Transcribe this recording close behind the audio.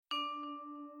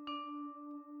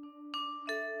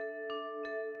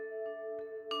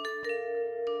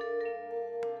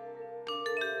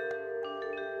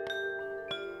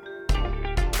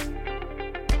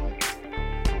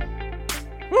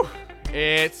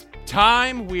It's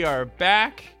time. We are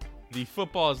back. The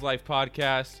Football is Life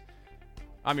podcast.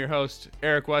 I'm your host,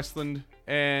 Eric Westland,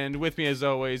 and with me, as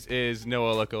always, is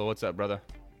Noah Lickle. What's up, brother?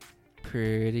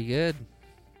 Pretty good.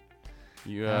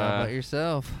 You, How about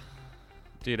yourself?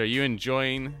 Dude, are you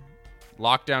enjoying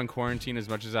lockdown quarantine as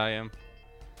much as I am?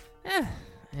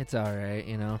 It's all right,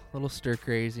 A little stir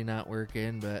crazy not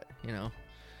working, but,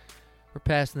 we're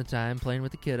passing the time playing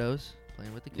with the kiddos.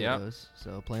 Yep.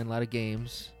 So playing a lot of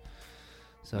games.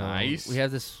 So Nice. we have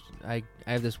this, I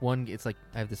have this one, it's like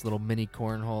I have this little mini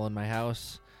cornhole in my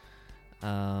house.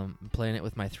 I'm playing it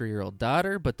with my 3-year-old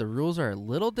daughter, but the rules are a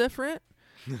little different.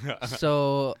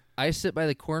 So I sit by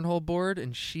the cornhole board,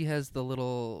 and she has the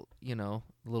little,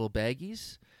 little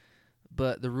baggies.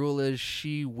 But the rule is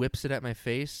she whips it at my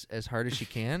face as hard as she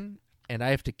can, and I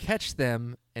have to catch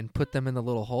them and put them in the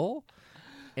little hole.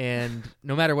 And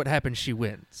no matter what happens, she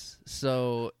wins.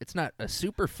 So it's not a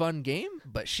super fun game,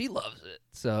 but she loves it.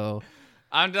 So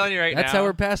I'm telling you right now. that's how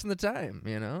we're passing the time,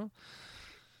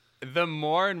 The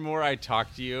more and more I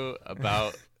talk to you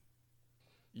about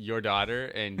your daughter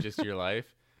and just your life,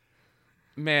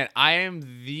 man, I am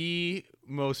the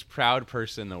most proud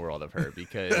person in the world of her,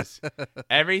 because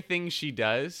everything she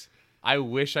does, I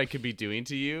wish I could be doing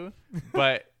to you,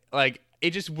 but it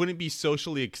just wouldn't be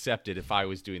socially accepted if I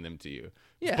was doing them to you.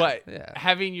 Yeah, but yeah.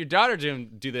 having your daughter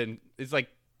do them is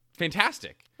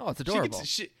fantastic. Oh, it's adorable.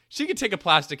 She could take a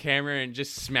plastic hammer and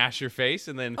just smash your face,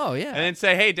 and then Oh, yeah. and then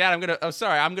say, "Hey, Dad, I'm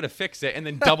gonna fix it," and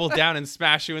then double down and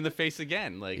smash you in the face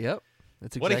again. Yep.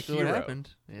 That's what a exactly what hero. happened.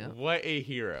 Yeah. What a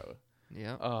hero!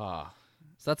 Yeah. Oh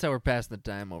So that's how we're passing the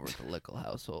time over at the Lickle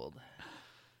household.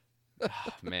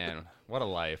 man, what a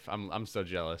life! I'm so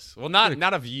jealous. Well,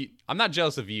 not of you. I'm not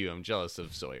jealous of you. I'm jealous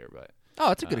of Sawyer, but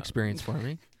Oh, it's a good experience for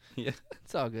me. yeah,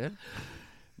 It's all good.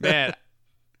 man.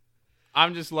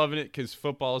 I'm just loving it because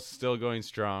football is still going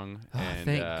strong. Oh, And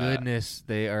thank goodness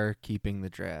they are keeping the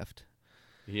draft.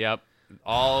 Yep.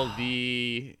 All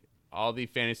the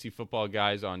fantasy football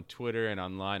guys on Twitter and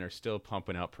online are still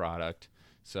pumping out product.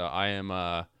 So I'm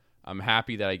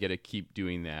happy that I get to keep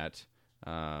doing that.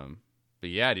 But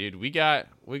yeah, dude, we got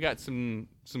some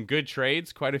good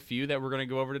trades, quite a few that we're going to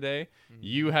go over today. Mm-hmm.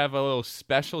 You have a little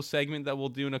special segment that we'll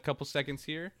do in a couple seconds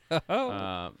here.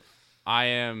 I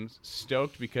am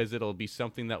stoked because it'll be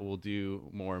something that we'll do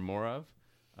more and more of.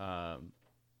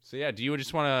 So yeah, do you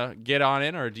just want to get on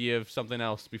in, or do you have something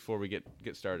else before we get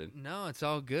started? No, it's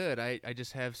all good. I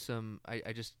just have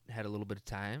I just had a little bit of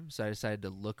time, so I decided to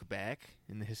look back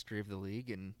in the history of the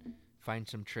league and find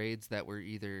some trades that were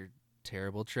either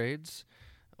terrible trades,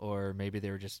 or maybe they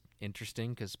were just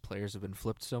interesting because players have been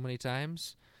flipped so many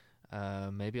times.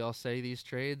 Maybe I'll say these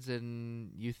trades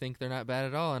and you think they're not bad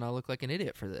at all, and I'll look like an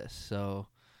idiot for this. So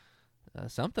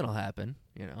something will happen,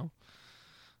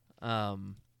 All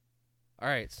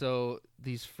right, so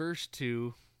these first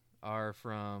two are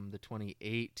from the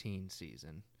 2018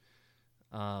 season,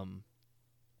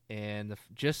 and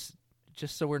just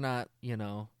so we're not,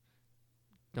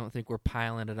 don't think we're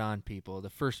piling it on people. The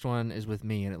first one is with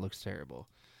me, and it looks terrible.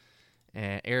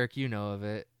 And Eric, you know of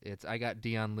it. I got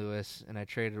Dion Lewis, and I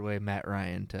traded away Matt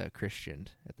Ryan to Christian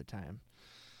at the time.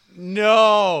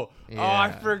 No! Yeah. Oh,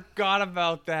 I forgot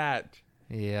about that.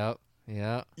 Yep.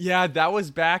 Yeah, that was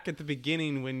back at the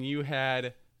beginning when you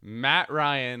had Matt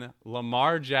Ryan,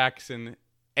 Lamar Jackson,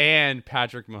 and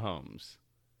Patrick Mahomes.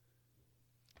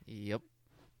 Yep.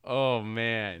 Oh,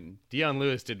 man. Dion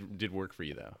Lewis did work for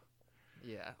you, though.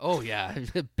 Yeah. Oh, yeah.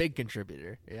 Big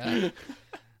contributor. Yeah.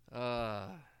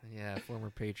 Yeah,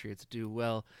 former Patriots do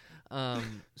well.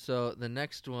 So the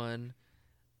next one,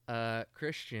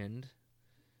 Christian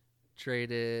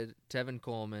traded Tevin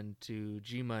Coleman to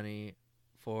G-Money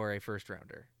for a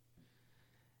first-rounder.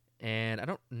 And I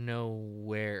don't know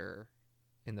where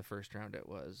in the first round it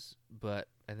was, but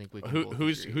I think we can both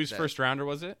Whose agree that first rounder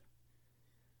was it?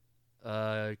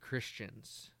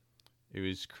 Christian's. It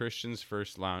was Christian's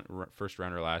first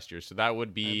rounder last year, so that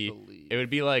would be I believe. It would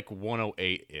be like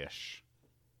 108-ish.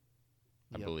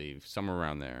 I Yep. believe somewhere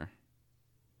around there.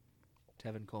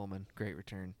 Tevin Coleman, great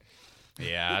return.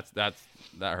 Yeah, that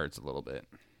hurts a little bit.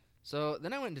 So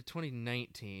then I went into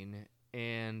 2019,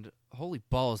 and holy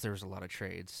balls, there was a lot of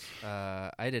trades.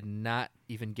 I did not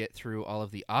even get through all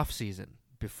of the off-season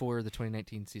before the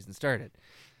 2019 season started.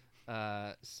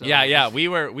 We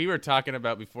were talking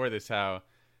about before this how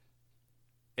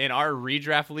in our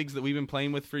redraft leagues that we've been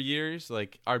playing with for years,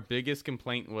 our biggest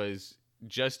complaint was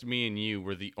just me and you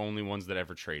were the only ones that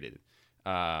ever traded,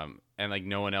 and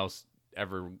no one else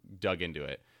ever dug into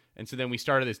it. And so then we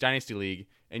started this Dynasty League,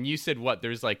 and you said,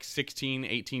 there's 16,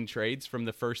 18 trades from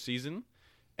the first season?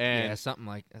 And yeah, something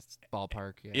like that's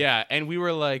ballpark. Yeah. yeah, and we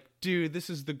were like, dude, this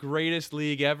is the greatest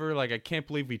league ever. Like, I can't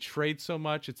believe we trade so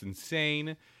much. It's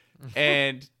insane.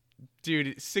 And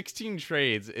dude, 16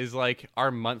 trades is like our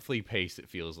monthly pace, it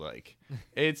feels like.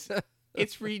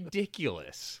 It's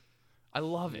ridiculous. I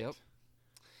love it. Yep.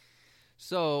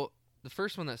 So the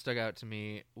first one that stuck out to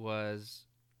me was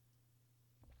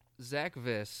Zach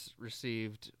Viss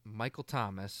received Michael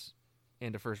Thomas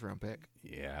and a first-round pick.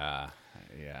 Yeah.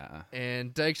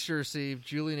 And Dykstra received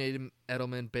Julian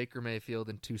Edelman, Baker Mayfield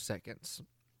in 2 seconds.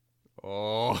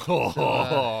 Oh.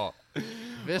 So,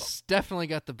 Viss definitely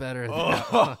got the better of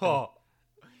that one.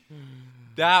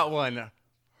 That one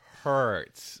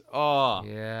hurts. Oh.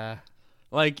 Yeah.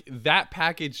 Like, that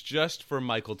package just for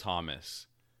Michael Thomas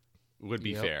would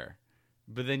be Yep. fair.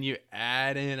 But then you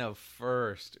add in a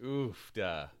first. Oof,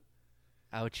 duh.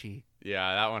 Ouchie.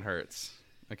 Yeah, that one hurts.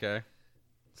 Okay.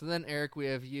 So then, Eric, we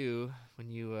have you when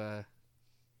you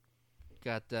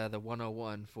got the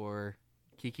 101 for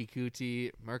Kiki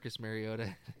Kuti, Marcus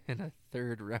Mariota, and a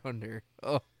third rounder.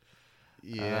 Oh,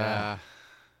 Yeah.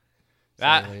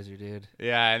 sorry, That laser dude.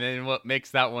 Yeah, and then what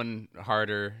makes that one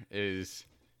harder is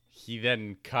he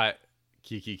then cut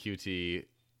Kiki Kuti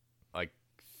like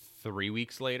 3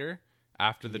 weeks later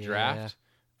after the draft.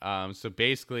 So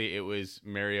basically, it was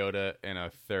Mariota and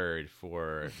a third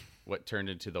for what turned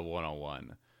into the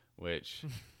 101, which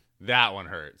that one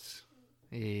hurts.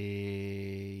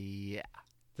 Yeah.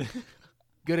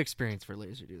 Good experience for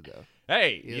laser dude though.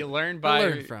 Hey, Yeah. you learn You by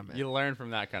learn from it. You learn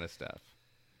from that kind of stuff.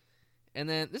 And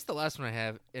then this is the last one I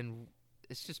have, and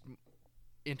it's just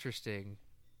interesting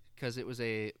because it was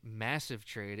a massive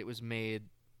trade. It was made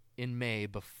in May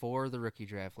before the rookie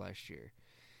draft last year.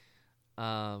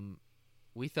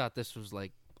 We thought this was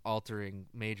like altering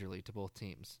majorly to both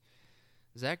teams.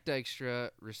 Zach Dykstra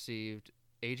received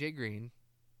AJ Green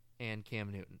and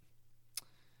Cam Newton.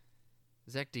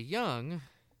 Zach DeYoung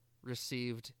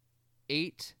received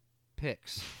 8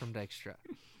 picks from Dykstra.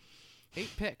 8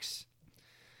 picks.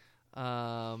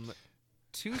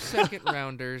 2 second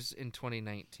rounders in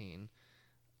 2019,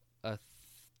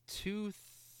 2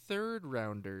 third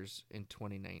rounders in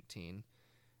 2019,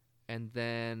 and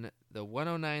then the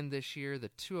 109 this year, the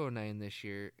 209 this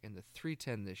year, and the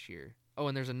 310 this year. Oh,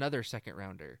 and there's another second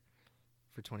rounder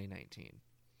for 2019.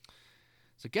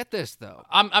 So get this though.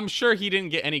 I'm sure he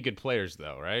didn't get any good players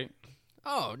though, right?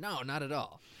 Oh no, not at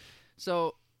all.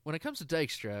 So when it comes to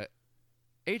Dykstra,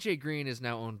 AJ Green is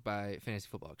now owned by Fantasy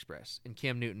Football Express, and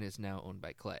Cam Newton is now owned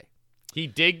by Clay. He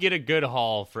did get a good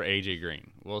haul for AJ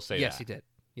Green. We'll say Yes, that. he did.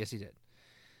 Yes, he did.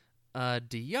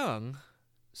 DeYoung,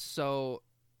 so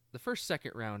the first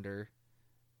second rounder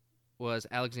was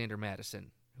Alexander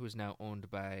Madison, who is now owned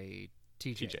by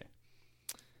TJ.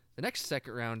 The next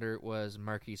second rounder was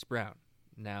Marquise Brown,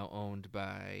 now owned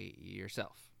by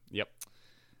yourself. Yep.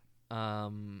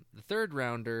 The third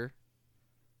rounder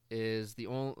is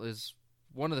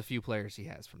one of the few players he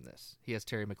has from this. He has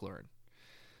Terry McLaurin.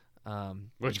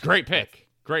 Which great pick.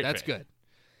 Great That's pick. good.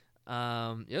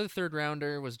 The other third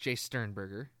rounder was Jay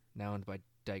Sternberger, now owned by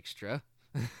Dykstra.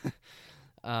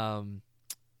 And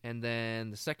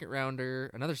then the second rounder,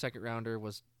 another second rounder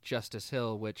was Justice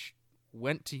Hill, which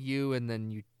went to you, and then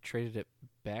you traded it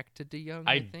back to DeYoung,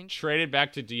 I think? Traded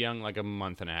back to DeYoung like a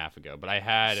month and a half ago, but I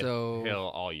had So- Hill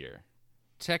all year.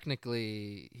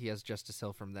 Technically, he has Justice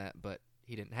Hill from that, but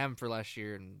he didn't have him for last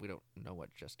year, and we don't know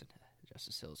what Justice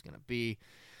Hill is going to be.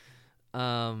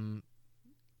 And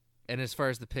as far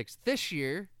as the picks this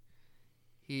year,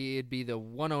 he'd be the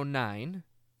 109,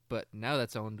 but now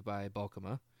that's owned by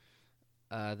Balkema.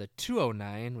 The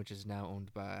 209, which is now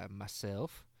owned by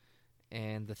myself,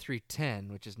 and the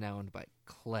 310, which is now owned by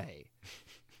Clay.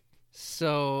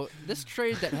 So this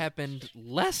trade that happened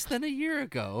less than a year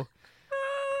ago,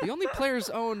 the only players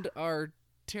owned are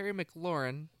Terry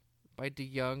McLaurin by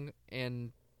DeYoung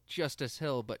and Justice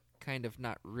Hill, but kind of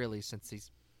not really, since he's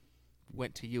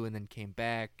went to you and then came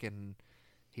back, and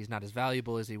he's not as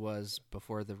valuable as he was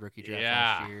before the rookie draft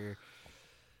last year.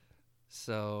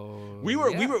 So We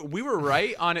were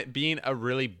right on it being a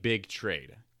really big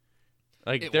trade.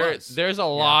 Like there's a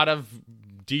lot of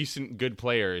decent good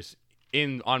players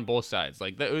on both sides.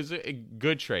 Like that was a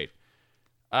good trade.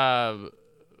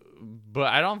 But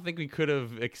I don't think we could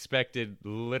have expected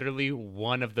literally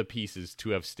one of the pieces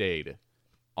to have stayed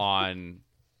on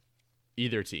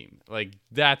either team. Like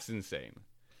that's insane.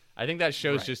 I think that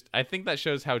shows I think that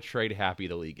shows how trade happy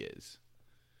the league is.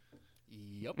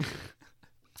 Yep.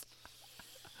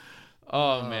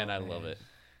 Oh man, I love it.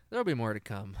 There'll be more to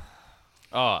come.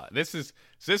 Oh, this is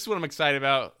what I'm excited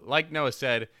about. Like Noah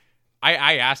said,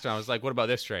 I asked him, I was like, what about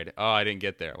this trade? Oh, I didn't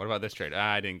get there. What about this trade?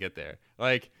 I didn't get there.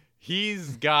 Like,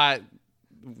 he's got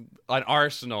an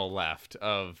arsenal left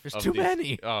of. There's of too these-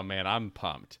 many. Oh man, I'm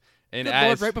pumped. And Good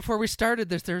Lord, right before we started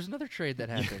this, there was another trade that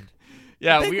happened.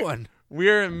 yeah, Big one.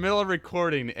 We're in the middle of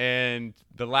recording, and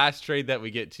the last trade that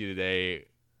we get to today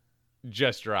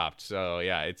just dropped. So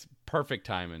yeah, it's perfect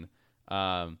timing.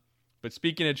 But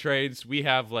speaking of trades, we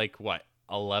have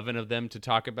 11 of them to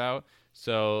talk about.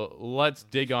 So let's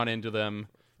dig on into them.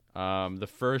 The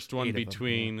first one 8 of them,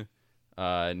 between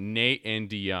Nate and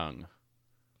DeYoung.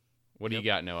 What do you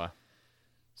got, Noah?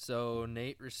 So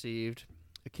Nate received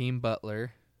Akeem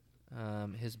Butler,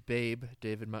 his babe,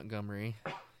 David Montgomery,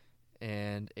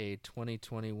 and a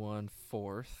 2021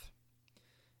 fourth.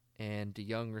 And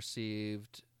DeYoung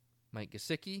received Mike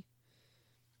Gesicki,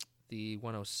 the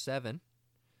 107,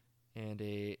 and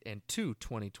two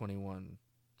 2021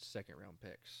 second round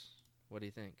picks. What do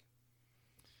you think?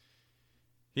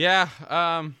 Yeah,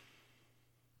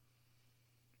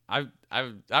 I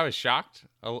was shocked,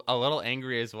 a little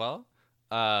angry as well,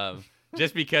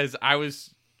 just because I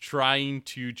was trying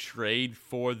to trade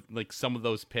for some of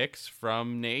those picks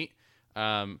from Nate,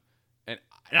 and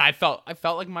I felt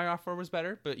like my offer was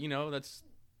better, but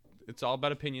it's all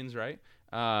about opinions, right?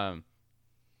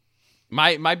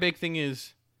 My big thing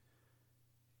is,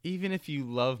 even if you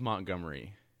love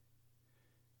Montgomery,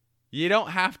 you don't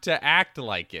have to act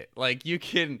like it. Like you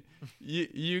can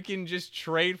just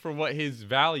trade for what his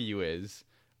value is.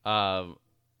 I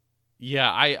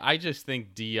just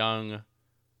think DeYoung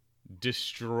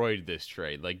destroyed this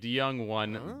trade. Like DeYoung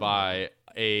won by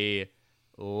a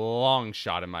long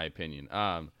shot, in my opinion.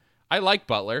 I like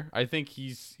Butler. I think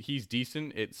he's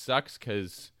decent. It sucks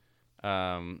because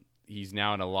he's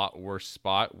now in a lot worse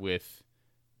spot with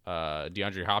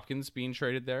DeAndre Hopkins being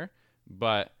traded there,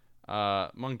 but.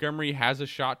 Montgomery has a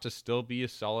shot to still be a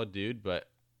solid dude, but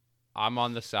I'm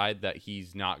on the side that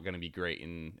he's not going to be great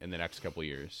in the next couple of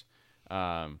years.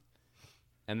 And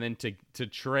then to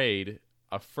trade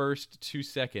a first, 2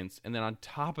 seconds, and then on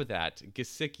top of that,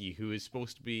 Gesicki, who is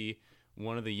supposed to be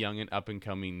one of the young and up and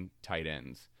coming tight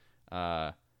ends.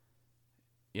 I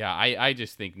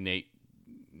just think Nate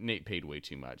paid way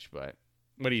too much. But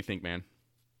what do you think, man?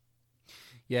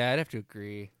 Yeah, I'd have to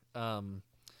agree.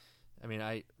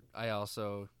 I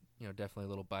also, definitely a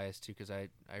little biased too because I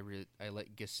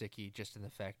like Gesicki just in the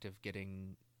fact of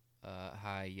getting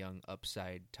high young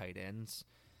upside tight ends,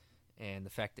 and the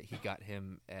fact that he got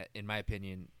him at, in my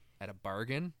opinion, at a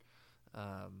bargain,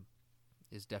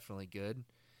 is definitely good.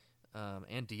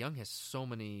 And DeYoung has so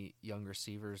many young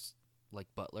receivers like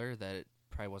Butler that it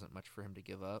probably wasn't much for him to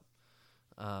give up,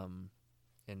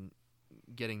 and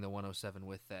getting the 107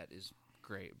 with that is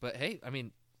great. But hey,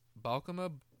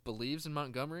 Balkema believes in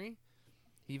Montgomery.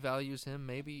 He values him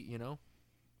maybe,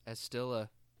 as still a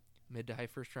mid to high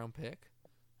first round pick.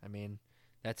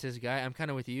 That's his guy. I'm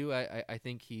kind of with you. I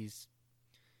think he's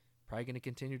probably going to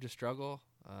continue to struggle.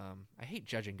 I hate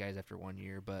judging guys after 1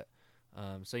 year, but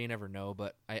so you never know.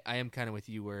 But I am kind of with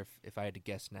you where if I had to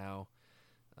guess now,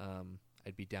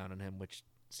 I'd be down on him, which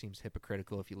seems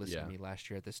hypocritical if you listen to me last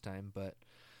year at this time. But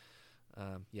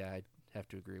I'd have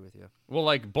to agree with you.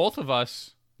 Well, both of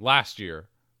us last year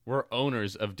were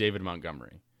owners of David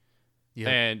Montgomery. Yeah.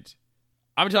 And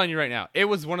I'm telling you right now, it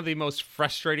was one of the most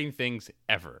frustrating things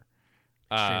ever.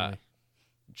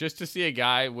 Just to see a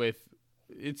guy with,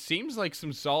 it seems like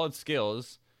some solid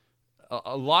skills,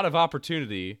 a lot of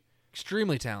opportunity.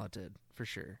 Extremely talented, for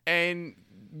sure. And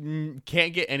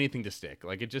can't get anything to stick.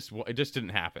 It just didn't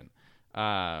happen.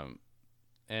 And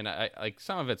I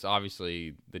some of it's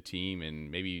obviously the team and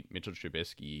maybe Mitchell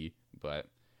Trubisky, but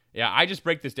yeah, I just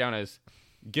break this down as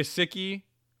Gesicki.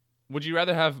 Would you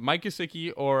rather have Mike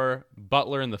Gesicki or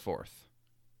Butler in the fourth?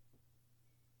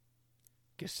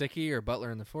 Gesicki or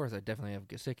Butler in the fourth? I'd definitely have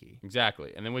Gesicki.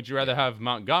 Exactly. And then would you rather have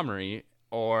Montgomery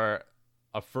or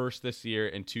a first this year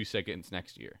and 2 seconds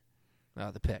next year?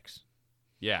 The picks.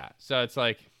 Yeah. So it's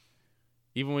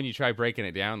even when you try breaking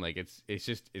it down,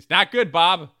 it's not good,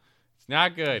 Bob. It's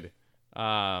not good.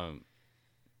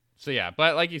 So yeah,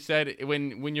 but like you said,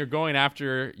 when you're going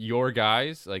after your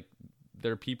guys,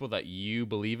 they're people that you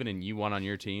believe in and you want on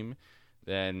your team,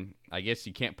 then I guess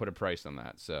you can't put a price on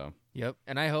that. So yep,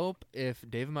 and I hope if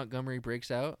David Montgomery breaks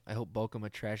out, I hope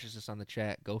Balkema trashes us on the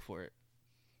chat. Go for it,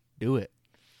 do it.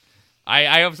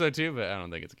 I hope so too, but I don't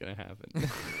think it's gonna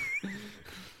happen.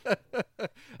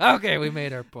 Okay, we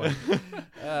made our point.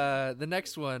 The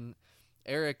next one,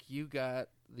 Eric, you got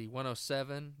the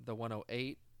 107, the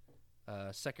 108.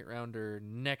 Second rounder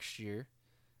next year,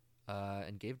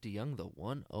 and gave DeYoung the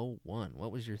 101.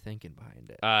 What was your thinking behind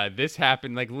it? This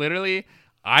happened literally.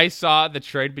 I saw the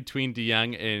trade between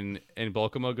DeYoung and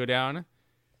Balkema go down,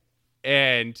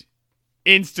 and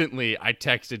instantly I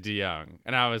texted DeYoung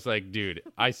and I was like, dude,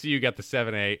 I see you got the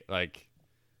 7-8. Like,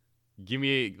 give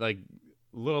me like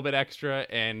a little bit extra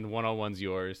and 101's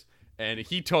yours. And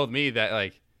he told me that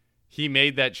like he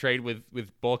made that trade with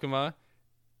Bolkema,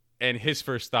 and his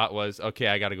first thought was, okay,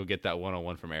 I got to go get that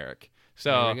 101 from Eric.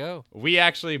 There So we go. we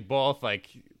actually both like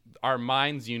our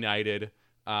minds united.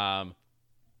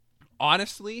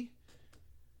 Honestly,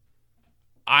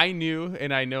 I knew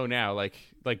and I know now, like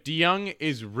DeYoung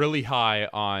is really high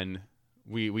on.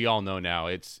 We all know now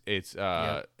it's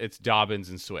Dobbins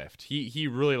and Swift. He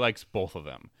really likes both of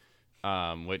them,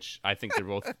 which I think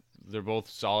they're both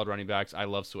solid running backs. I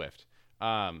love Swift,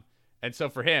 and so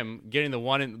for him getting the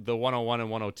 101 and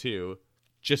 102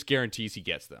 just guarantees he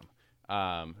gets them.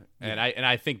 And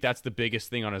I think that's the biggest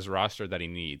thing on his roster that he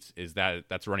needs is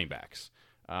that's running backs.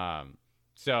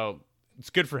 So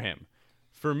it's good for him.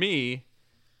 For me,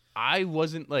 I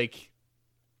wasn't like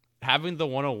having the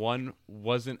 101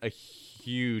 wasn't a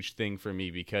huge thing for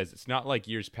me because it's not like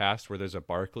years past where there's a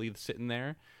Barkley sitting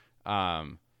there.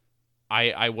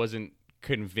 I wasn't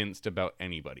convinced about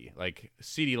anybody. Like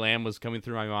CeeDee Lamb was coming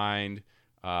through my mind.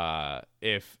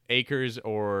 If Akers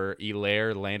or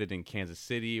Elaire landed in Kansas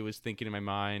City, it was thinking in my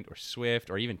mind, or Swift,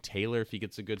 or even Taylor if he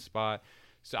gets a good spot.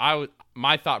 So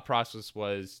my thought process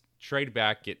was trade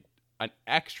back, get an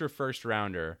extra first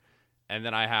rounder, and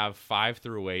then I have 5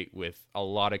 through 8 with a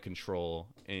lot of control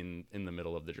in the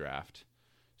middle of the draft.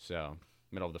 So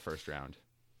middle of the first round.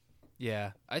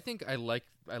 Yeah, I think I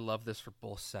love this for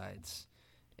both sides.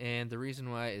 And the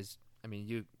reason why is, I mean,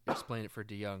 you explained it for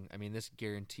DeYoung. I mean, this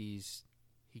guarantees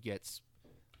he gets,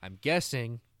 I'm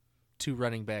guessing, 2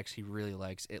 running backs he really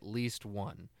likes, at least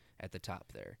one at the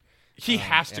top there. He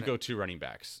has to go 2 running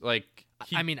backs. Like,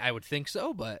 I mean, I would think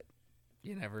so, but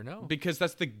you never know. Because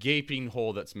that's the gaping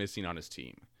hole that's missing on his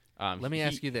team. Let me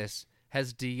ask you this.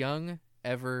 Has DeYoung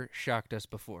ever shocked us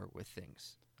before with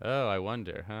things? Oh, I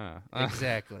wonder, huh?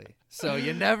 Exactly. So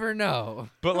you never know.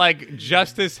 But, like,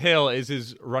 Justice Hill is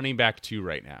his running back 2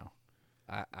 right now.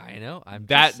 I know. I'm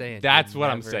just saying. That's what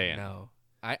I'm saying. No,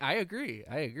 I agree.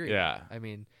 Yeah. I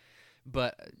mean,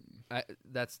 but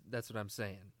that's what I'm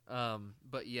saying.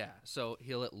 But yeah, so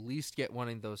he'll at least get one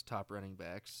of those top running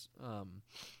backs.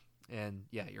 And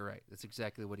yeah, you're right. That's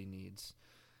exactly what he needs.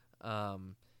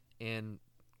 And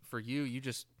for you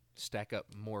just stack up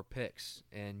more picks,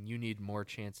 and you need more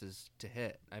chances to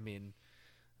hit. I mean,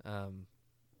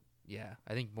 yeah,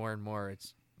 I think more and more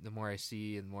the more I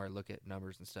see and the more I look at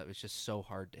numbers and stuff, it's just so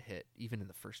hard to hit. Even in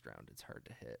the first round, it's hard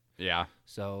to hit. Yeah.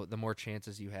 So the more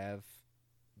chances you have,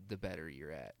 the better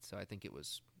you're at. So I think it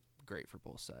was great for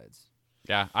both sides.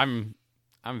 Yeah, I'm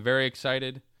very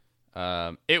excited.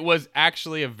 It was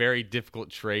actually a very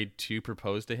difficult trade to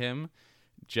propose to him,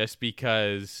 just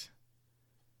because,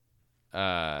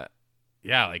 like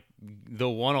the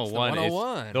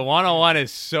 101 the 101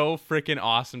 is so freaking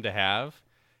awesome to have,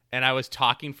 and I was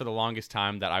talking for the longest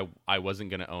time that I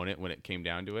wasn't gonna own it when it came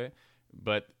down to it,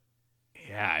 but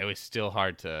yeah, it was still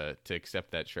hard to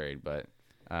accept that trade. But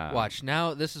watch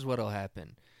now, this is what'll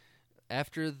happen.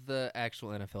 After the actual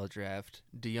NFL draft,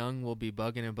 DeYoung will be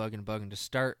bugging to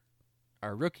start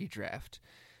our rookie draft,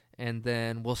 and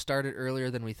then we'll start it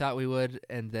earlier than we thought we would,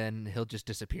 and then he'll just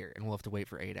disappear, and we'll have to wait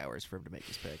for 8 hours for him to make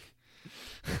his pick.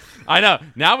 I know.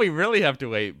 Now we really have to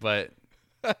wait, but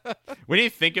when you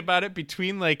think about it,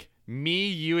 between like me,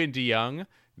 you, and DeYoung,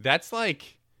 that's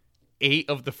like 8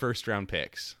 of the first round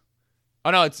picks.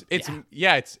 Oh no, it's and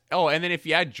then if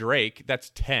you add Drake,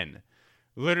 that's 10.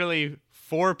 Literally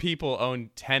 4 people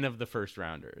own 10 of the first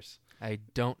rounders. I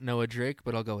don't know a Drake,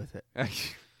 but I'll go with it.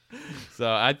 So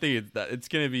I think it's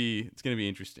gonna be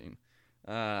interesting.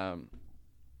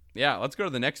 Yeah, let's go to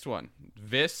the next one.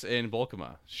 Vis and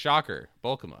Bolkema. Shocker,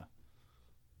 Bolkema.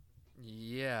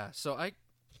 Yeah, so I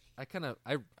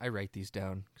write these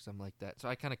down because I'm like that. So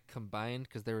I kind of combined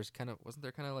because there was wasn't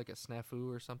there kind of like a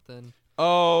snafu or something?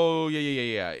 Oh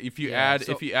yeah. If you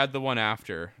add the one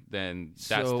after, then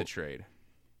that's the trade.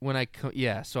 When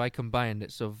so I combined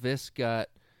it. So Vis got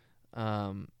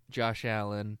Josh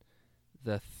Allen,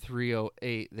 the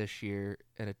 308 this year,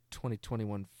 and a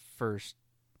 2021 first,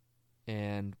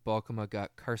 and Bolkema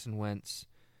got Carson Wentz,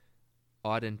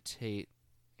 Auden Tate,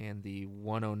 and the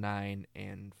 109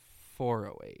 and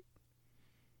 408.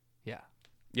 Yeah.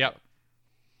 Yep.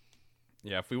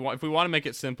 Yeah. If we want to make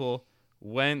it simple,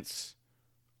 Wentz,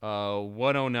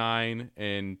 109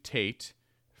 and Tate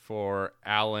for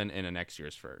Allen and a next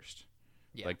year's first.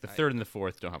 Yeah, like the third and the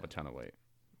fourth don't have a ton of weight.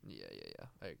 Yeah.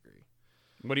 I agree.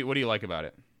 What do you like about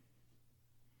it?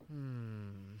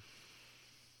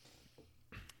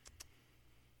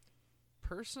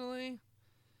 Personally,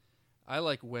 I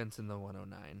like Wentz in the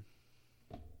 109.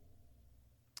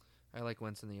 I like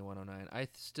Wentz in the 109. I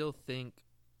still think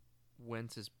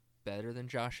Wentz is better than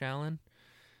Josh Allen.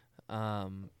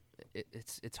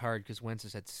 It's hard because Wentz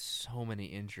has had so many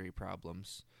injury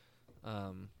problems.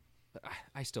 But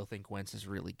I still think Wentz is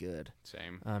really good.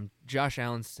 Same. Josh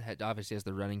Allen obviously has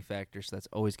the running factor, so that's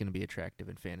always going to be attractive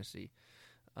in fantasy.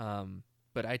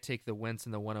 But I take the Wentz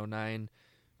in the 109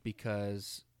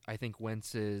 because I think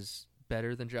Wentz is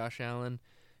better than Josh Allen,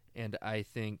 and I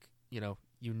think you know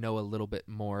a little bit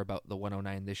more about the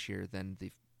 109 this year than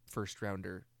the first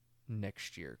rounder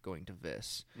next year going to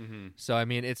Vis. Mm-hmm. So I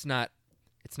mean, it's not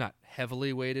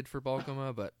heavily weighted for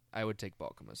Balkema, but I would take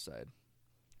Balkema's side.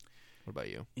 What about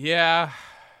you? Yeah,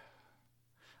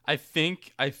 I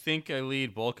think I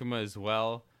lead Balkema as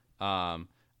well. I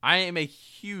am a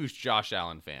huge Josh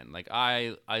Allen fan. Like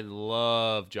I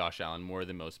love Josh Allen more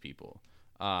than most people.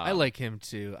 I like him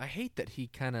too. I hate that he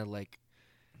kind of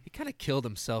killed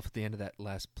himself at the end of that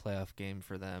last playoff game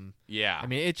for them. Yeah. I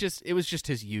mean, it was just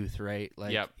his youth, right?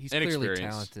 Like, yep. He's clearly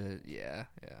talented. Yeah.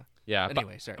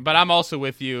 Anyway, sorry. But I'm also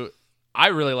with you. I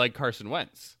really like Carson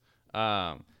Wentz.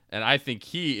 And I think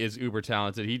he is uber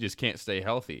talented. He just can't stay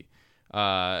healthy.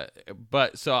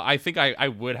 But so I think I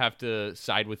would have to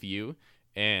side with you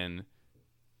and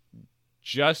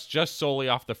just solely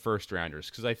off the first rounders,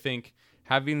 because I think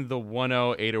having the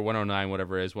 108 or 109,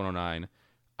 whatever it is, 109,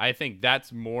 I think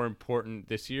that's more important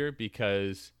this year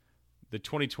because the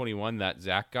 2021 that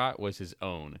Zach got was his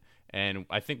own. And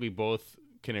I think we both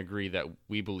can agree that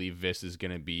we believe Vis is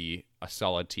going to be a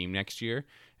solid team next year.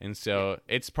 And so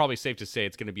it's probably safe to say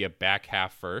it's going to be a back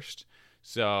half first.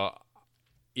 So,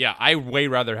 yeah, I way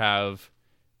rather have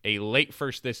a late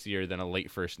first this year than a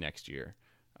late first next year,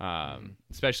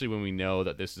 especially when we know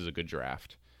that this is a good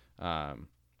draft. So,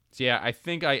 yeah, I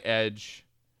think I edged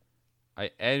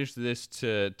this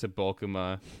to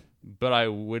Balkema, but I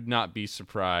would not be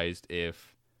surprised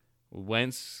if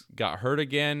Wentz got hurt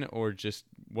again or just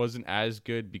wasn't as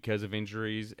good because of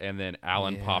injuries, and then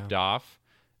Allen popped off.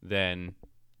 Then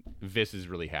Vis is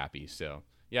really happy. So,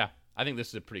 yeah, I think this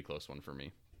is a pretty close one for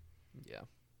me. Yeah.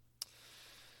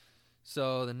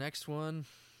 So the next one,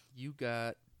 you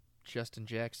got Justin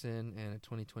Jackson and a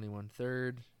 2021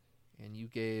 third, and you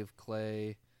gave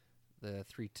Clay the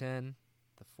 310,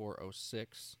 the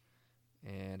 406,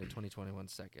 and a 2021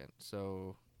 second.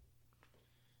 So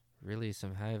really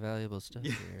some high valuable stuff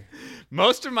here.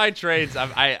 Most of my trades,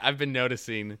 I've been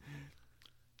noticing,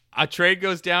 a trade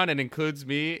goes down and includes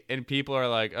me, and people are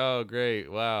like, "Oh,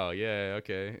 great, wow, yeah,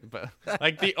 okay." But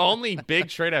like the only big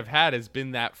trade I've had has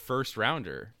been that first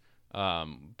rounder,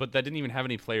 but that didn't even have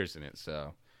any players in it.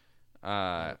 So,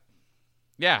 yeah,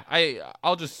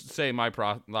 I'll just say my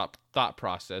thought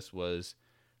process was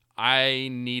I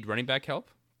need running back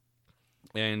help,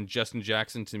 and Justin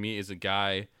Jackson to me is a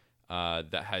guy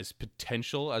that has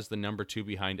potential as the number 2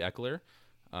 behind Eckler.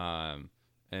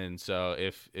 And so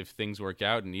if things work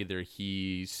out and either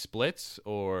he splits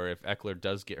or if Eckler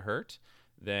does get hurt,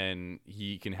 then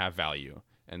he can have value.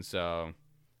 And so,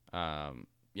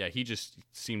 he just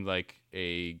seemed like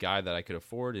a guy that I could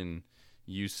afford and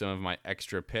use some of my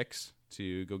extra picks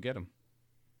to go get him.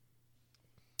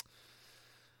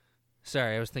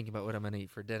 Sorry, I was thinking about what I'm going to eat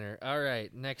for dinner. All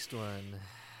right, next one.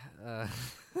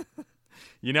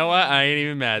 You know what? I ain't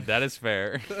even mad. That is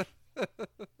fair.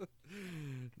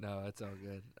 No, it's all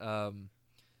good.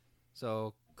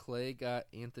 So Clay got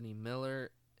Anthony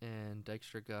Miller, and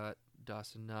Dykstra got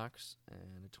Dawson Knox,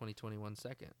 and a 2021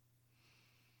 second.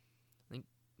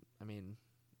 I mean,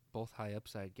 both high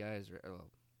upside guys. I don't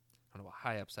know about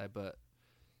high upside, but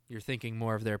you're thinking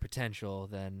more of their potential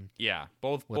than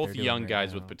both young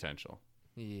guys with potential.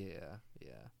 Yeah.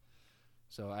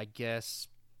 So I guess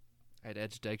I'd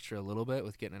edge Dykstra a little bit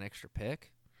with getting an extra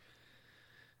pick.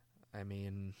 I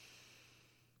mean,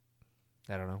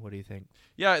 I don't know. What do you think?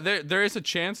 Yeah, there is a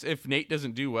chance if Nate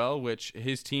doesn't do well, which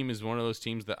his team is one of those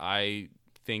teams that I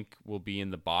think will be in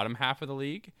the bottom half of the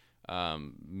league,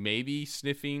 maybe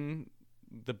sniffing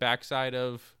the backside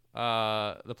of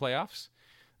the playoffs.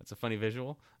 That's a funny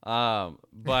visual.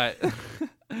 But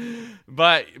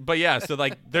yeah, so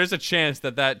like there's a chance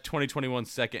that 2021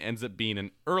 second ends up being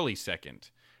an early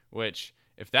second, which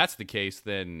if that's the case,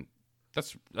 then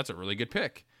that's a really good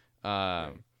pick.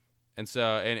 Right. And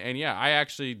so, and yeah, I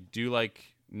actually do like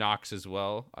Knox as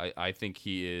well. I think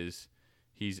he's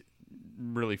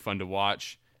really fun to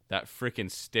watch. That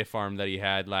freaking stiff arm that he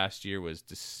had last year was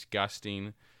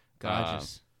disgusting.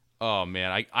 Gorgeous. Oh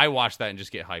man, I watch that and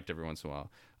just get hyped every once in a while.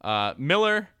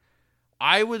 Miller,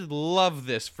 I would love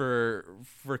this for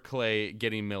Clay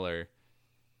getting Miller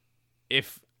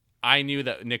if I knew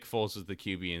that Nick Foles was the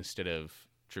QB instead of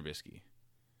Trubisky.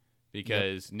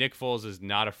 because Nick Foles is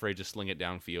not afraid to sling it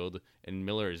downfield, and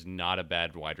Miller is not a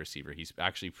bad wide receiver. He's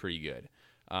actually pretty good.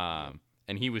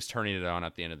 And he was turning it on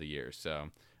at the end of the year. So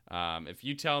if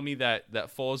you tell me that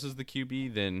Foles is the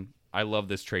QB, then I love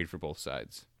this trade for both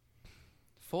sides.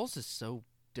 Foles is so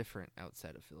different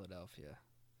outside of Philadelphia.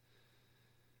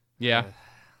 Yeah.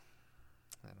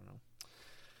 I don't know.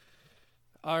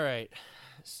 All right.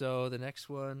 So the next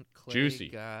one, Clay Juicy.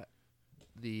 got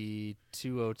the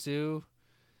 202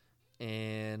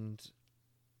 and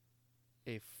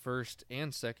a first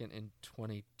and second in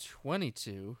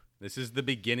 2022. This is the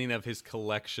beginning of his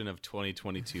collection of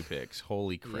 2022 picks.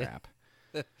 Holy crap.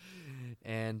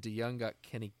 And DeYoung got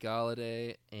Kenny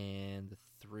Galladay and the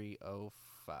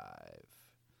 305.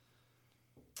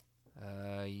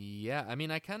 Yeah, I mean,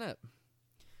 I kind of,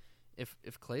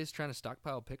 if Clay's trying to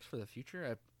stockpile picks for the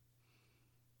future,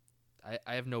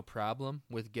 I have no problem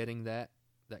with getting that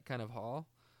kind of haul.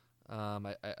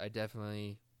 I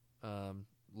definitely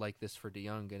like this for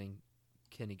DeYoung, getting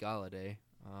Kenny Galladay.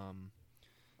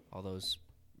 All those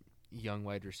young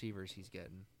wide receivers he's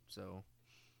getting. So,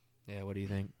 yeah, what do you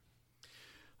think?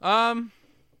 I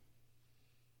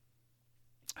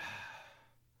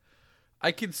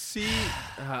could see,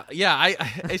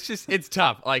 it's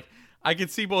tough. Like, I could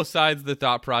see both sides of the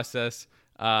thought process.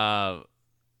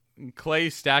 Clay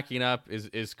stacking up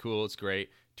is cool. It's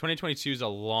great. 2022 is a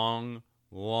long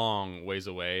ways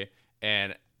away.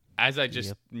 And as I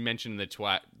just mentioned in the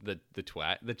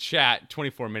chat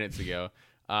 24 minutes ago,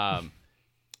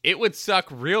 it would suck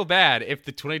real bad if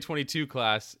the 2022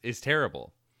 class is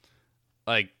terrible.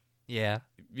 Like, yeah,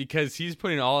 because he's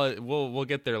putting we'll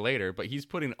get there later, but he's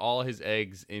putting all his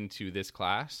eggs into this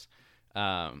class.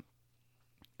 And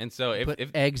so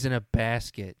if eggs in a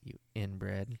basket, you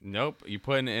inbred. Nope, you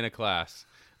put it in a class.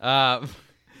 And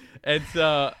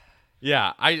so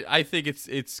yeah, I think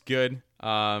it's good.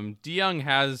 DeYoung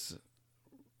has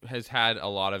had a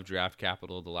lot of draft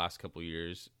capital the last couple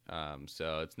years.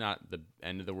 So it's not the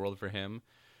end of the world for him.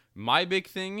 My big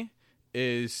thing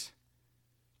is,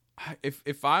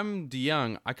 if I'm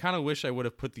DeYoung, I kind of wish I would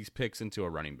have put these picks into a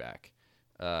running back.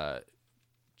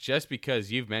 Just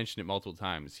because you've mentioned it multiple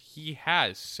times, he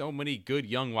has so many good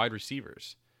young wide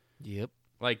receivers. Yep.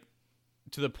 Like,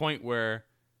 to the point where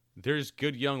there's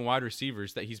good young wide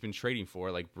receivers that he's been trading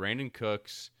for, like Brandon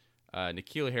Cooks,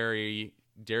 N'Keal Harry,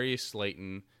 Darius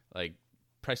Slayton, like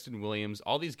Preston Williams.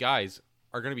 All these guys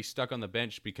are going to be stuck on the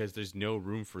bench because there's no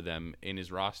room for them in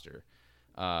his roster.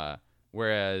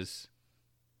 Whereas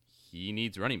he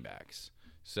needs running backs.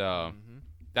 So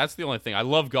that's the only thing. I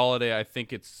love Galladay. I think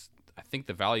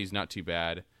the value is not too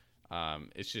bad.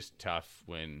 It's just tough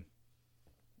when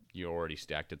you're already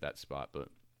stacked at that spot. But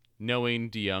knowing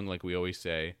DeYoung, like we always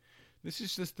say, this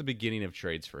is just the beginning of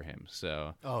trades for him.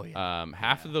 So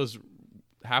half of those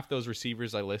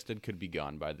receivers I listed could be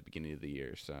gone by the beginning of the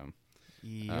year. So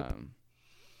yeah.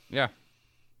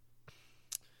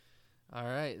 All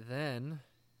right, then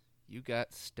you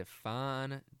got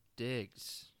Stephon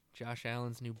Diggs, Josh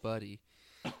Allen's new buddy,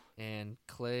 and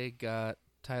Clay got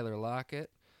Tyler Lockett,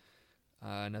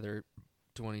 another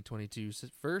 2022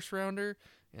 first rounder,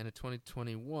 and a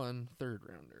 2021 third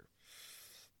rounder.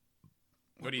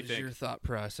 What do you think? What's your thought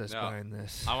process behind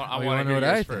this? I want to hear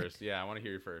yours first. Think? Yeah, I want to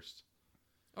hear you first.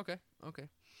 Okay.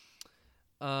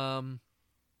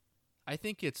 I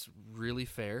think it's really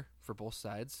fair for both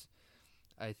sides.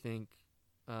 I think,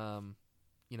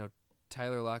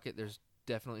 Tyler Lockett, there's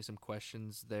definitely some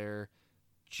questions there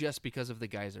just because of the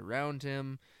guys around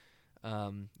him.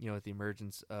 With the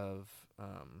emergence of,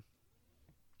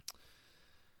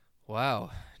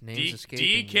 names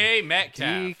escaping DK Metcalf.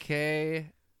 DK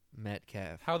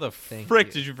Metcalf. How the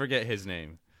frick did you forget his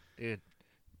name? Dude,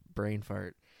 brain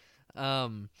fart.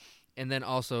 And then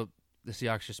also the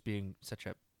Seahawks just being such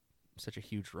a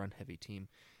huge run heavy team.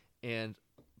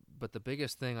 But the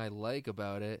biggest thing I like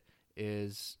about it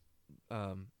is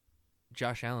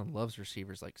Josh Allen loves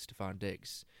receivers like Stephon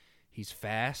Diggs. He's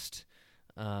fast.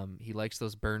 He likes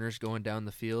those burners going down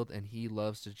the field, and he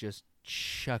loves to just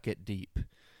chuck it deep.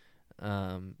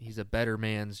 He's a better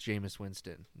man's Jameis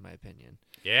Winston, in my opinion.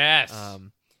 Yes.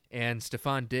 And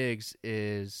Stephon Diggs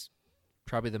is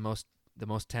probably the most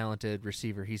talented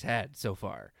receiver he's had so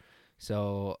far.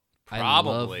 So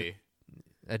probably,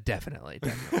 definitely.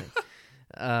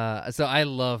 So I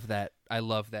love that. I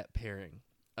love that pairing.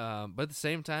 But at the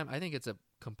same time, I think it's a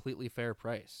completely fair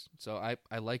price. So I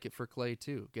like it for Clay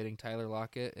too, getting Tyler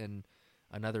Lockett and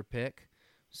another pick.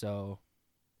 So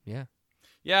yeah.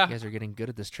 You guys are getting good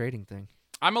at this trading thing.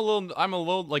 I'm a little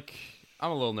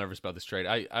nervous about this trade.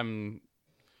 I'm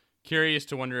curious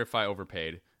to wonder if I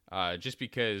overpaid, just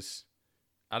because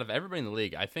out of everybody in the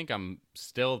league, I think I'm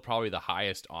still probably the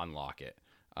highest on Lockett.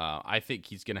 I think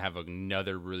he's going to have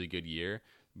another really good year,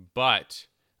 but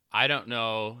I don't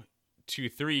know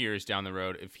 2-3 years down the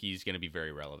road if he's going to be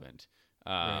very relevant.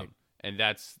 Right. And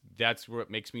that's what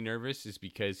makes me nervous, is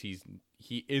because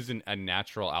he isn't a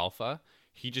natural alpha.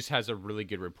 He just has a really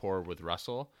good rapport with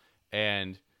Russell,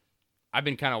 and I've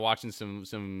been kind of watching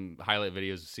some highlight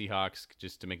videos of Seahawks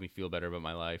just to make me feel better about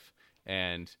my life.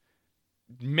 And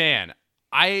man,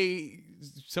 I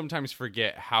sometimes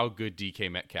forget how good DK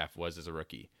Metcalf was as a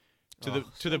rookie, to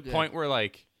the good. point where,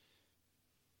 like,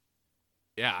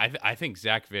 yeah, I think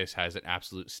Zach Viss has an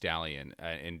absolute stallion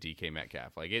in DK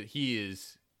Metcalf. Like, he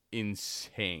is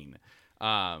insane.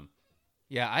 Yeah,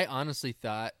 I honestly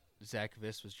thought Zach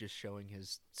Viss was just showing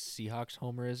his Seahawks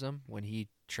homerism when he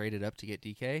traded up to get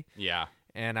DK. Yeah,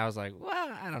 And I was like,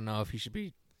 well, I don't know if he should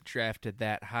be drafted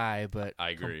that high, but I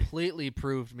agree. completely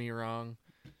proved me wrong.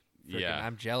 yeah,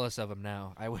 I'm jealous of him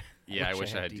now. I wish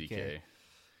I had DK.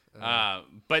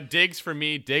 But Diggs, for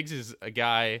me, Diggs is a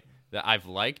guy that I've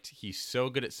liked. He's so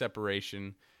good at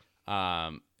separation.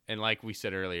 And like we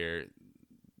said earlier,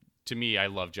 to me, I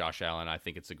love Josh Allen. I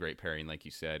think it's a great pairing, like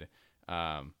you said.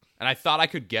 And I thought I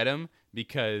could get him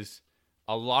because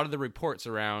a lot of the reports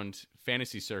around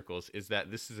fantasy circles is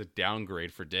that this is a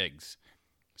downgrade for Diggs.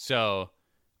 So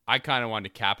I kind of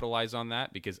wanted to capitalize on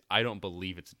that because I don't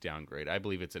believe it's a downgrade. I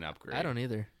believe it's an upgrade. I don't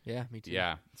either. Yeah, me too.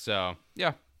 Yeah. So,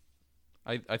 yeah.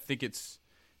 I think it's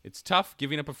tough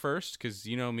giving up a first because,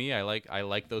 you know me, I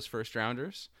like those first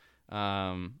rounders. But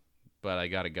I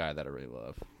got a guy that I really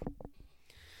love.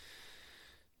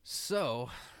 So,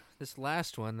 this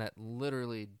last one that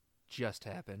literally just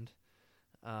happened,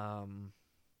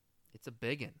 it's a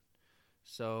biggin.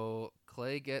 So,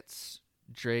 Clay gets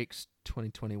Drake's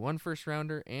 2021 first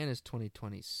rounder and his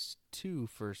 2022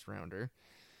 first rounder.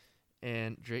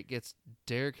 And Drake gets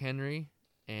Derrick Henry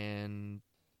and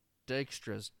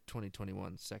Dykstra's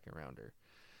 2021 second rounder.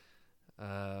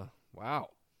 Wow.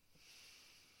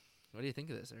 What do you think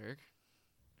of this, Eric?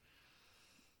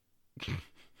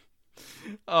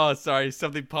 Oh, sorry.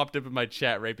 Something popped up in my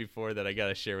chat right before that I got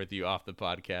to share with you off the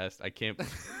podcast. I can't.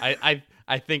 I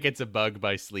think it's a bug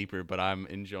by Sleeper, but I'm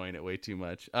enjoying it way too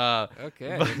much.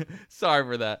 Okay. Sorry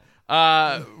for that.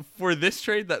 For this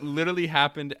trade that literally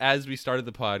happened as we started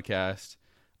the podcast,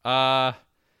 I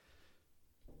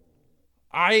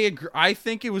agree. I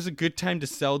think it was a good time to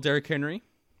sell Derrick Henry.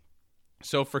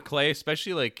 So for Clay,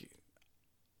 especially, like,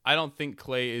 I don't think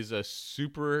Clay is a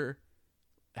super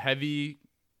heavy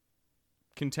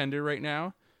contender right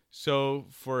now. So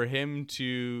for him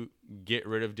to get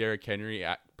rid of Derrick Henry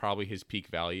at probably his peak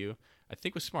value, I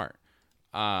think was smart.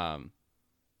 But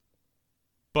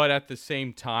at the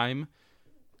same time,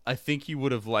 I think he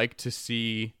would have liked to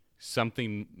see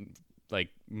something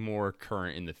like more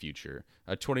current in the future.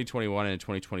 A 2021 and a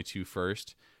 2022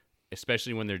 first,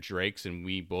 especially when they're Drake's, and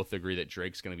we both agree that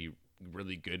Drake's going to be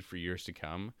really good for years to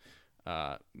come.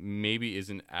 Maybe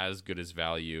isn't as good as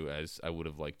value as I would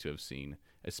have liked to have seen,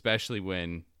 especially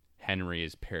when Henry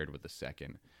is paired with the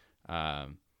second.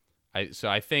 So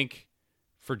I think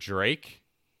for Drake,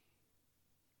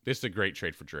 this is a great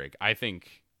trade for Drake. I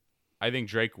think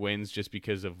Drake wins just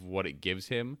because of what it gives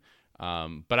him.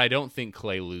 But I don't think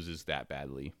Clay loses that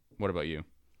badly. What about you?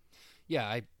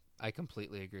 Yeah, I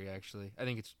completely agree. Actually, I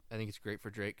think it's great for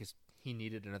Drake because he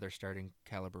needed another starting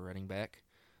caliber running back.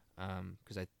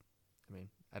 Because I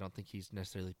don't think he's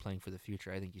necessarily playing for the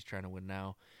future. I think he's trying to win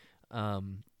now.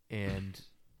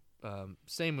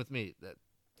 Same with me. That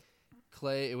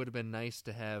Clay, it would have been nice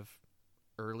to have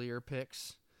earlier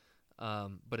picks,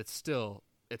 but it's still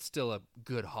a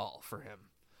good haul for him.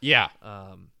 Yeah.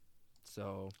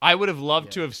 So I would have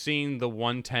loved to have seen the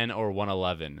 110 or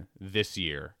 111 this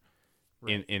year.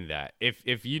 Right. In that.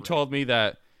 If you told me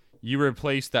that you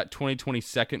replaced that 2020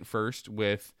 second first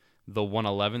with the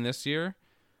 111 this year,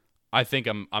 I think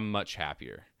I'm much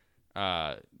happier.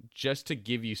 Just to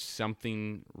give you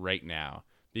something right now,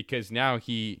 because now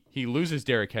he loses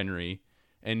Derrick Henry,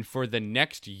 and for the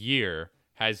next year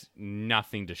has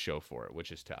nothing to show for it,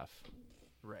 which is tough.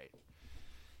 Right.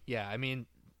 Yeah, I mean,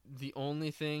 the only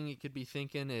thing you could be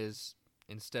thinking is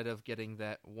instead of getting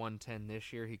that 110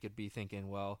 this year, he could be thinking,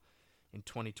 well, in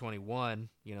 2021,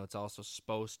 it's also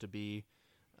supposed to be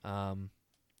a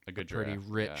good pretty draft,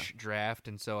 rich draft,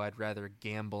 and so I'd rather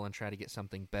gamble and try to get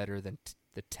something better than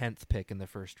the 10th pick in the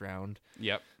first round.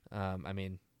 Yep. I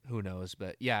mean, who knows?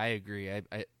 But yeah, I agree.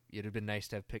 It'd have been nice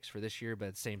to have picks for this year, but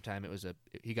at the same time,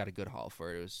 he got a good haul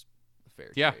for it. It was a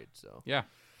fair trade. So yeah.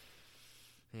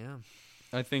 Yeah.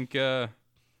 I think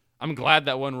I'm glad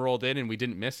that one rolled in and we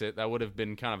didn't miss it. That would have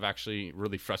been kind of actually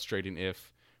really frustrating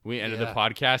if We ended the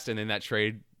podcast, and then that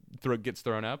trade gets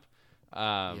thrown up.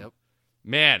 Yep.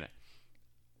 Man,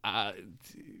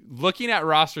 looking at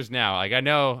rosters now, like I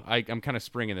know I'm kind of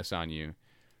springing this on you.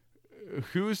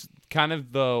 Who's kind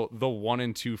of the 1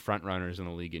 and 2 front runners in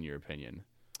the league, in your opinion?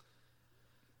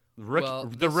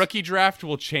 The rookie draft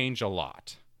will change a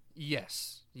lot.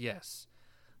 Yes.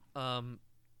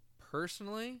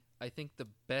 Personally, I think the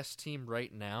best team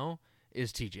right now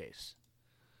is TJ's.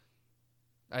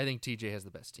 I think TJ has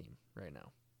the best team right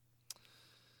now.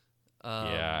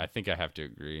 Yeah, I think I have to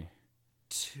agree.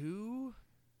 2.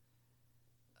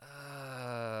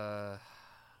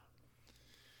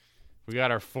 We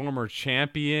got our former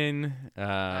champion.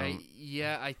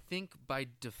 I think by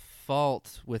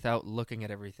default, without looking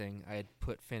at everything, I'd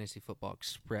put Fantasy Football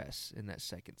Express in that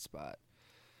second spot.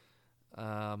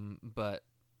 But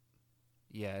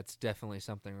yeah, it's definitely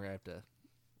something where I have to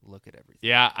look at everything.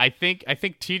 Yeah, I think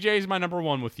TJ is my number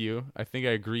 1 with you. I think I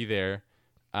agree there.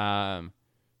 But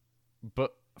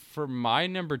for my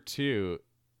number 2,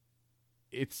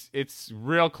 it's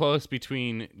real close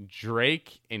between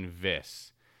Drake and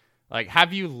Viss. Like,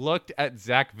 have you looked at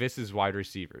Zach Viss's wide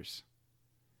receivers?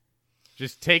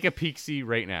 Just take a peek-see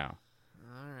right now.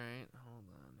 All right, hold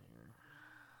on here.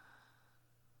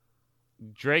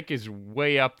 Drake is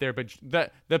way up there, but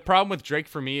the problem with Drake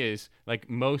for me is, like,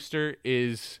 Mostert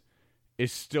is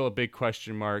still a big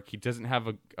question mark. He doesn't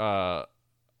have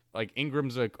like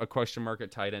Ingram's a question mark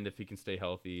at tight end if he can stay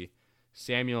healthy.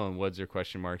 Samuel and Woods are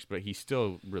question marks, but he's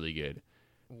still really good.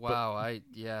 Wow,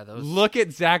 those. Look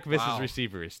at Zach Viss's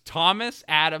receivers: Thomas,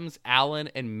 Adams, Allen,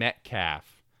 and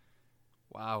Metcalf.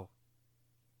 Wow,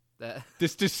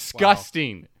 this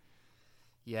disgusting. Wow.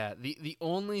 Yeah, the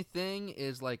only thing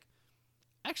is, like,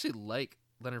 I actually like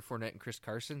Leonard Fournette and Chris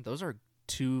Carson. Those are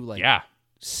 2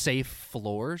 safe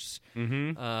floors.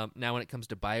 Mm-hmm. Now, when it comes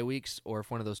to bye weeks, or if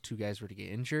one of those 2 guys were to get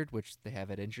injured, which they have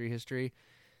had injury history,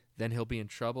 then he'll be in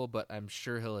trouble, but I'm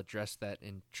sure he'll address that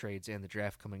in trades and the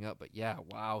draft coming up. But yeah,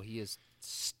 wow, he is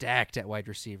stacked at wide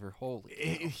receiver.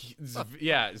 Holy cow.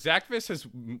 Yeah, Zach Viss has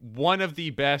one of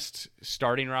the best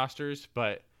starting rosters,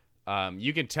 but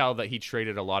you can tell that he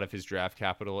traded a lot of his draft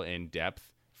capital and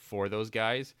depth for those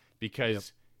guys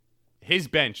because his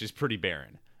bench is pretty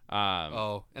barren.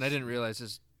 And I didn't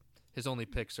realize his only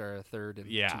picks are a third and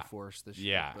 2 fourths this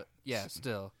year. But yeah,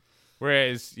 still.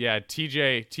 Whereas,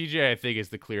 TJ I think is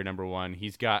the clear number 1.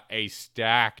 He's got a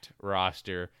stacked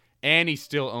roster, and he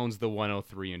still owns the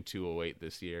 103 and 208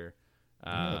 this year.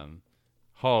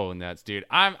 Nuts, dude.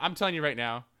 I'm telling you right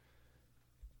now,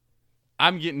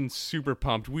 I'm getting super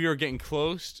pumped. We are getting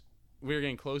close. We are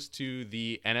getting close to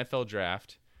the NFL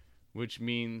draft, which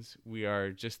means we are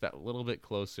just that little bit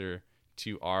closer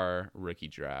to our rookie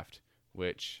draft,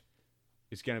 which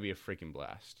is going to be a freaking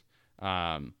blast.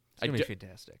 It's going to be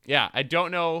fantastic. Yeah, I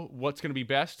don't know what's going to be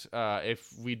best, if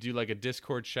we do like a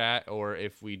Discord chat or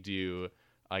if we do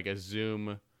like a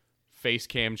Zoom face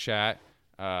cam chat.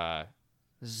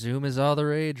 Zoom is all the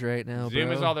rage right now,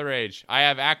 Zoom is all the rage. I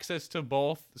have access to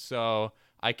both, so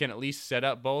I can at least set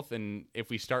up both, and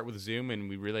if we start with Zoom and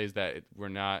we realize that we're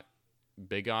not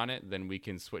big on it, then we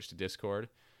can switch to Discord.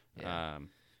 Yeah.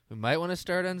 We might want to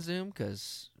start on Zoom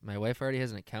because my wife already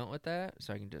has an account with that,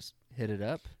 so I can just hit it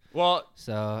up. Well,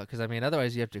 because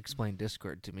otherwise you have to explain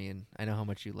Discord to me, and I know how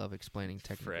much you love explaining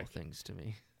technical things to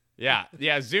me. Yeah.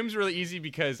 Zoom's really easy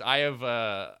because I have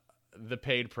the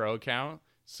paid pro account,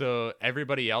 so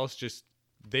everybody else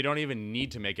they don't even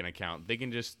need to make an account. They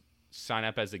can just sign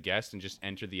up as a guest and just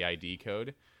enter the ID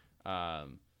code,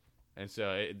 and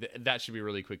so that should be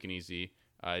really quick and easy.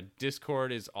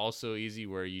 Discord is also easy,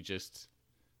 where you just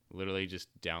literally just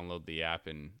download the app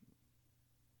and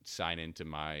sign into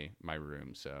my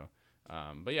room. So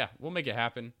but yeah, we'll make it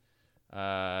happen.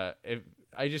 If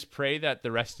I just pray that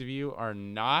the rest of you are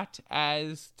not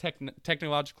as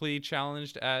technologically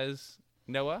challenged as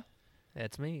Noah.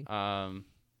 That's me. But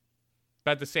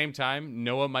at the same time,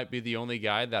 Noah might be the only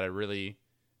guy that I really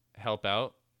help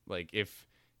out. Like if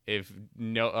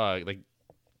like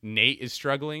Nate is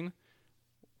struggling,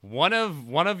 one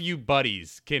of you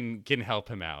buddies can help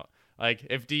him out. Like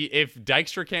if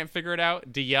Dykstra can't figure it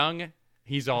out, DeYoung,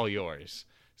 he's all yours.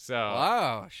 So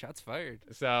wow, shots fired.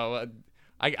 So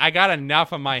I got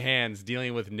enough on my hands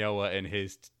dealing with Noah and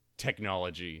his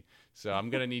technology. So I'm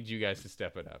gonna need you guys to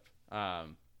step it up.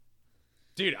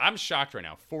 Dude, I'm shocked right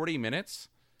now. 40 minutes.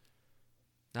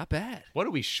 Not bad. What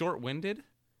are we, short-winded?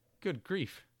 Good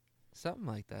grief. Something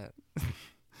like that.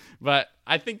 But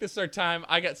I think this is our time.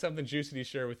 I got something juicy to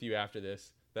share with you after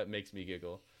this that makes me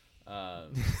giggle.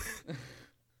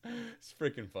 It's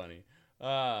freaking funny.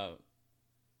 But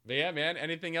yeah, man,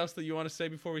 anything else that you want to say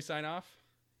before we sign off?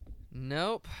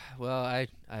 Nope. Well, I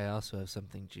also have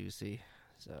something juicy.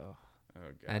 So Oh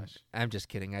gosh. I'm just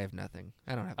kidding. I have nothing.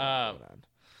 I don't have anything going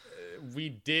on. We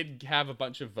did have a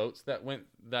bunch of votes that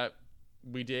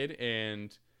we did,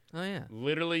 and Oh yeah.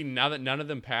 literally now that none of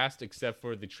them passed except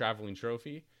for the traveling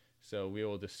trophy. So we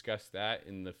will discuss that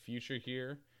in the future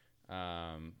here.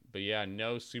 But yeah,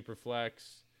 no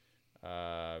Superflex,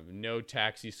 no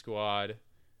taxi squad,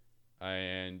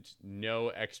 and no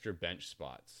extra bench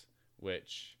spots,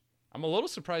 which I'm a little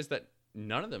surprised that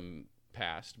none of them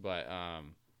passed. But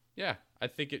yeah, I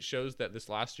think it shows that this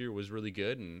last year was really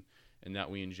good and that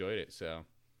we enjoyed it. So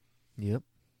Yep.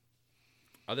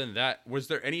 other than that, was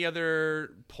there any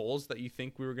other polls that you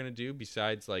think we were going to do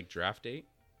besides like draft date?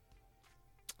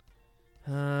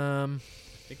 I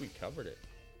think we covered it.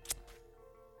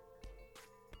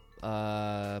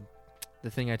 The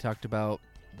thing I talked about,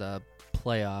 the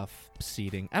playoff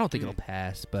seeding. I don't think it'll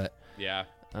pass, but Yeah.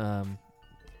 I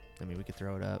mean we could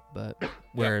throw it up, but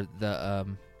where the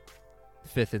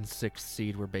 5th and 6th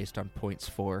seed were based on points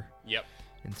for Yep.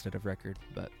 instead of record,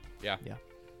 but Yeah. yeah.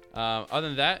 Other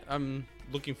than that, I'm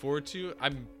looking forward to.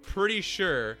 I'm pretty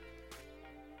sure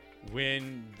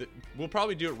we'll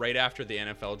probably do it right after the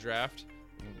NFL draft.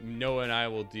 Noah and I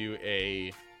will do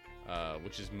a,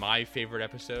 which is my favorite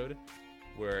episode,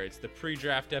 where it's the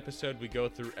pre-draft episode. We go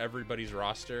through everybody's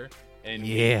roster and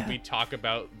we talk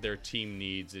about their team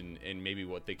needs and maybe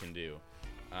what they can do.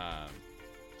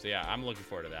 So yeah, I'm looking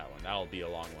forward to that one. That'll be a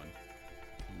long one.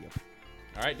 Yep.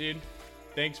 All right, dude.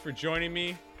 Thanks for joining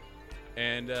me.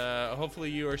 And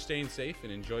hopefully you are staying safe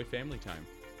and enjoy family time.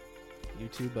 You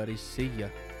too, buddy. See ya.